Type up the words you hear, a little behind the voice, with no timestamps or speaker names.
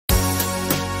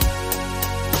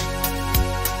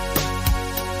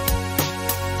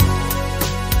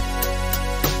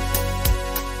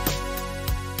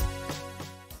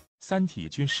三体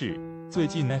军事，最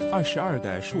近 F-22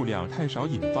的数量太少，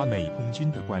引发美空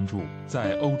军的关注。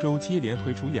在欧洲接连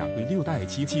推出2个6代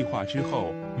机计划之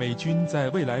后，美军在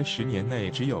未来10年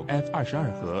内只有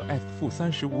F-22和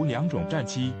F-35两种战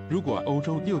机。如果欧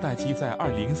洲6代机在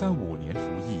2035年服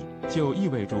役，就意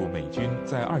味着美军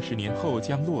在20年后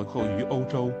将落后于欧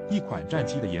洲。一款战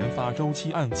机的研发周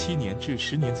期按7年至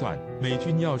10年算，美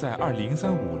军要在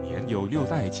2035年有6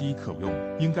代机可用，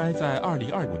应该在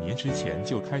2025年之前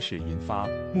就开始研发。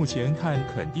目前看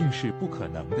肯定是不可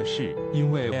能的事，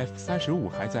因为 F-35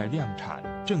还在量产，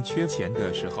正缺钱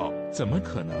的时候，怎么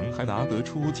可能还拿得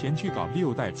出钱去搞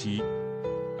6代机？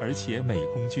而且美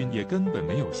空军也根本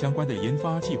没有相关的研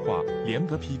发计划，连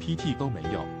个 PPT 都没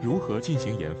有。如何进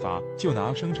行研发？就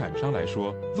拿生产商来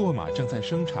说，洛马正在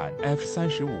生产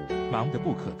F-35，忙得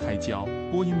不可开交；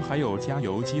波音还有加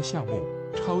油机项目，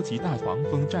超级大黄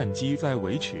蜂战机在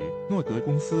维持；诺德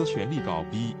公司全力搞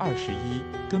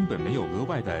B-21，根本没有额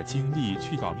外的精力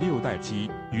去搞6代机。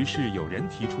于是有人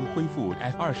提出恢复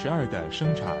F-22的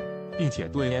生产，并且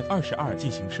对 F-22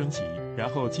进行升级，然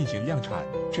后进行量产，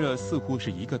这似乎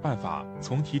是一个办法。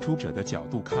从提出者的角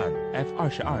度看，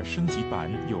 F-22升级版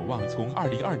有望从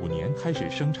2025年开始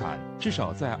生产，至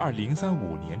少在2035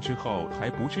年之后还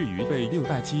不至于被6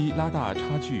代机拉大差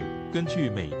距。根据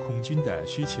美空军的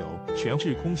需求，全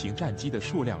制空行战机的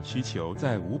数量需求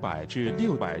在500至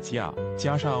600架，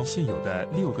加上现有的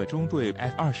6个中队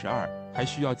F-22，还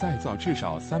需要再造至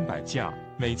少300架，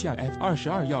每架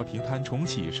F-22要平摊重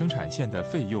启生产线的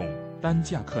费用，单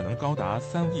价可能高达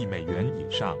3亿美元以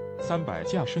上。300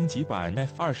架升级版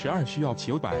F-22需要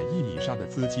900亿以上的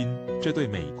资金，这对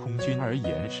美空军而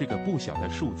言是个不小的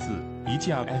数字。一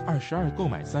架 F-22购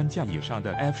买3架以上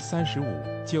的 F-35，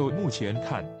就目前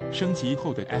看，升级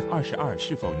后的 F-22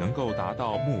是否能够达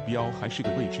到目标还是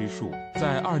个未知数。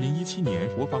在2017年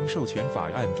国防授权法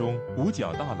案中，五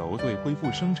角大楼对恢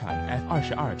复生产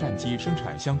F-22战机生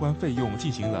产相关费用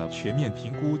进行了全面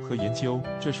评估和研究，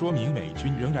这说明美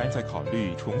军仍然在考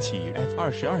虑重启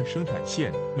F-22生产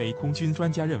线。美空军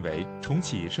专家认为，重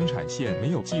启生产线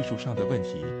没有技术上的问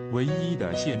题，唯一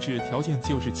的限制条件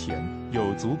就是钱，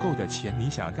有足够的钱你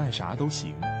想干啥都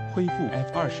行。恢复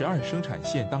F-22生产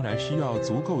线当然需要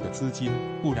足够的资金，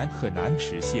不然很难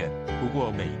实现。不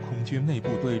过美空军内部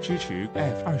对支持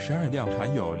F-22量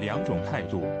产有2种态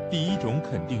度，第一种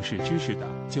肯定是支持的，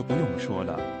就不用说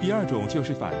了；第二种就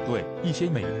是反对。一些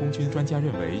美空军专家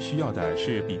认为需要的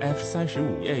是比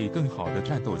F-35A 更好的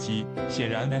战斗机，显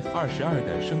然 F-22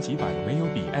的升级版没有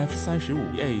比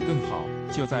F-35A 更好。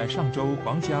就在上周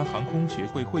皇家航空学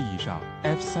会会议上，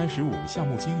 F-35项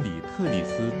目经理克里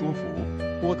斯多弗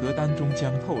·波格丹中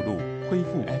将透露，恢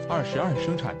复 F-22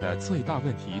生产的最大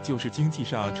问题就是经济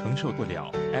上承受不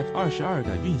了。F-22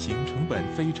的运行成本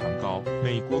非常高，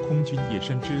美国空军也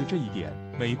深知这一点。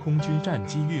美空军战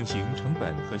机运行成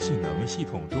本和性能系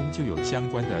统中就有相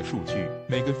关的数据，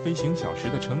每个飞行小时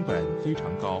的成本非常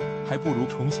高，还不如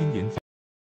重新研发。